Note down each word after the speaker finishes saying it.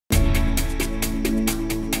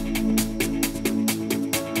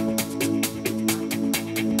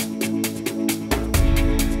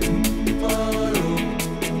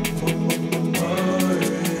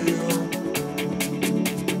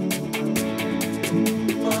The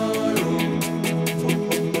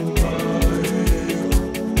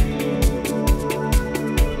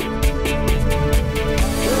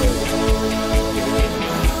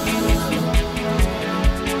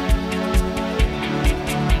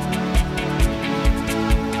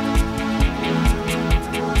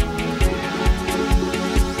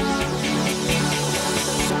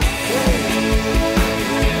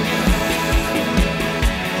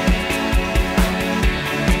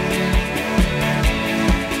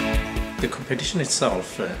competition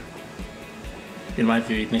itself, in my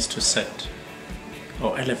view, it needs to set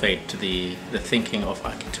or elevate the thinking of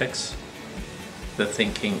architects, the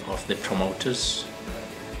thinking of the promoters,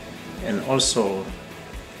 and also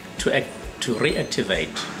to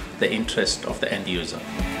reactivate the interest of the end user.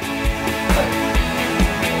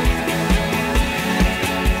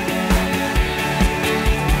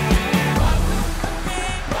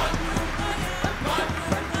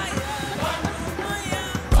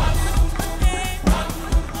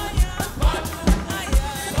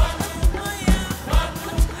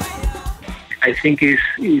 I think is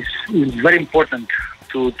very important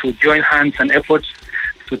to join hands and efforts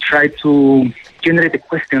to try to generate a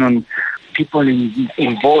question on people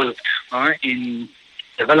involved in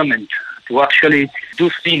development, to actually do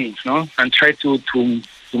things, and try to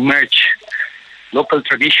merge local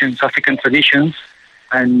traditions, African traditions,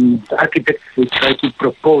 and architects will try to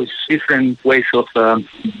propose different ways of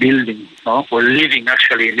building or living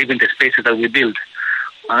the spaces that we build.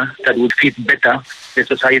 That would fit better the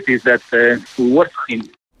societies that we work in.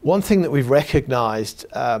 One thing that we've recognised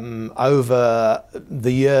over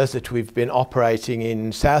the years that we've been operating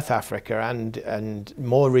in South Africa and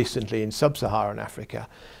more recently in Sub-Saharan Africa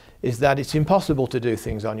is that it's impossible to do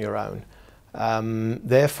things on your own.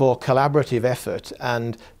 Therefore, collaborative effort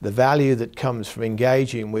and the value that comes from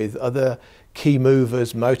engaging with other key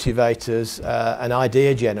movers, motivators and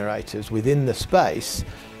idea generators within the space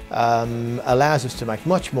allows us to make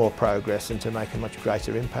much more progress and to make a much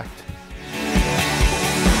greater impact.